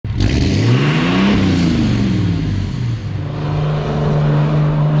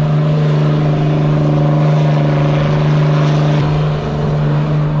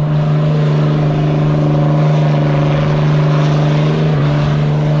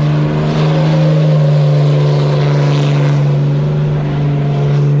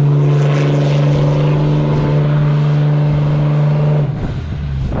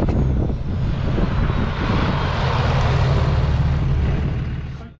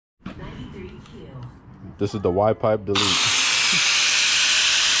This is the Y pipe delete.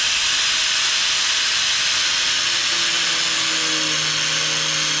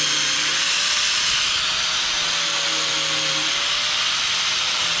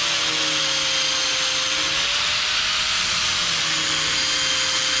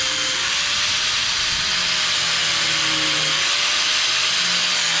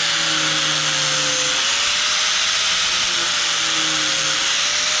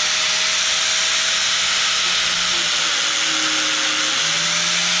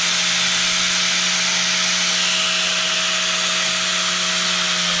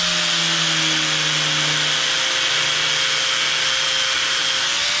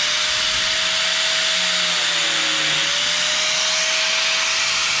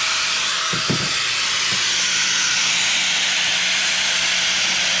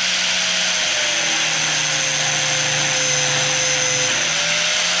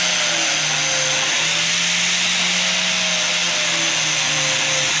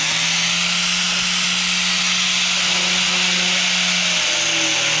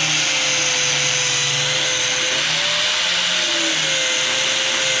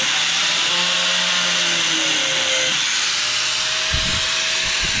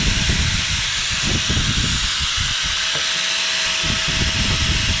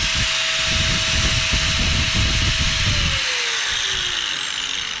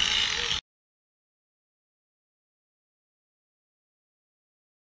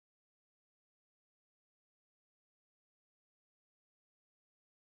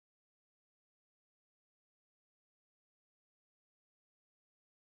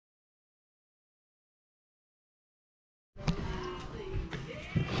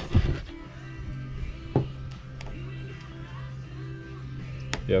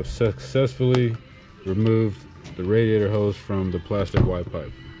 You have successfully removed the radiator hose from the plastic Y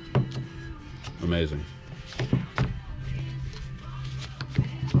pipe. Amazing.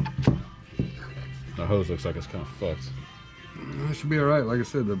 The hose looks like it's kind of fucked. That should be all right. Like I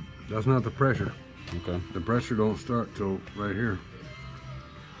said, that's not the pressure. Okay. The pressure don't start till right here.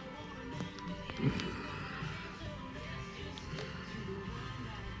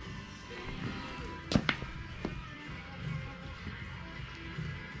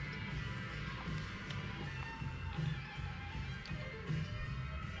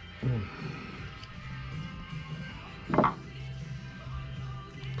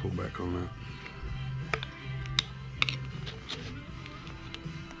 Pull back on that.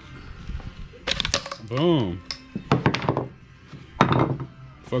 Boom.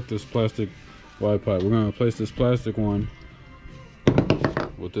 Fuck this plastic Y pipe. We're gonna replace this plastic one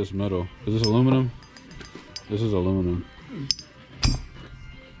with this metal. Is this aluminum? This is aluminum.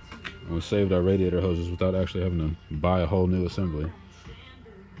 And we saved our radiator hoses without actually having to buy a whole new assembly.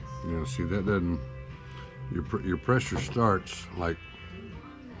 Yeah, see, that doesn't, your pressure starts like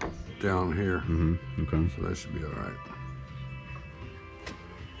down here. Okay. So that should be all right.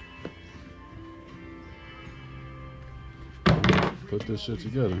 Put this shit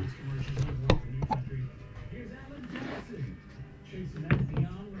together.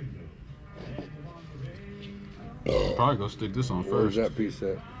 Probably go stick this on Where's first. that piece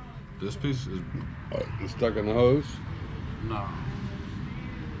at? This piece is It's stuck in the hose? no.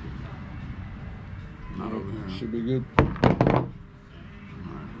 Not over here. Should be good. Alright,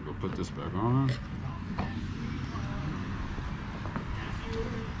 we'll go put this back on.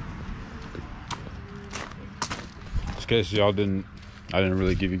 Just in case y'all didn't, I didn't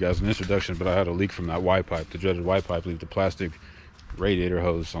really give you guys an introduction, but I had a leak from that Y pipe, the dreaded Y pipe leak, the plastic radiator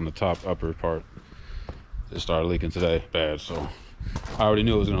hose on the top upper part. It started leaking today, bad, so I already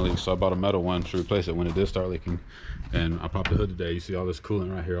knew it was gonna leak, so I bought a metal one to replace it when it did start leaking. And I popped the hood today. You see all this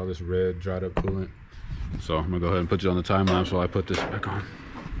coolant right here, all this red dried up coolant. So I'm gonna go ahead and put you on the time lapse while I put this back on.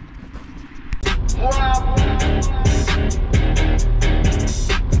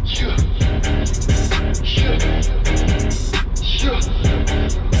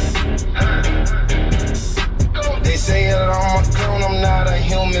 They say that I'm a clone, I'm not a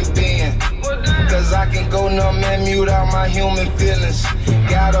human being. Cause I can go numb and mute out my human feelings.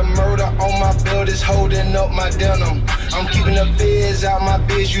 Got a murder on my belt, it's holding up my denim. I'm keeping the feds out my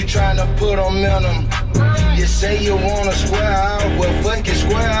bitch, you trying to put on minimum. You say you wanna square out, well fuck it,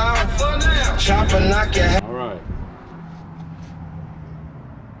 square out. Chopper knock your head. Alright.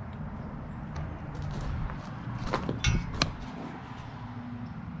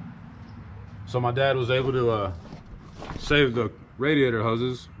 So my dad was able to save the radiator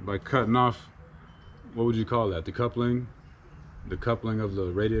hoses by cutting off, what would you call that? The coupling of the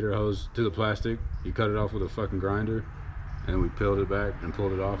radiator hose to the plastic. He cut it off with a fucking grinder, and we peeled it back and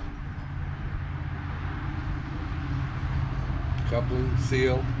pulled it off. coupling,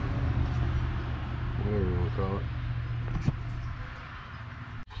 seal, whatever you want to call it.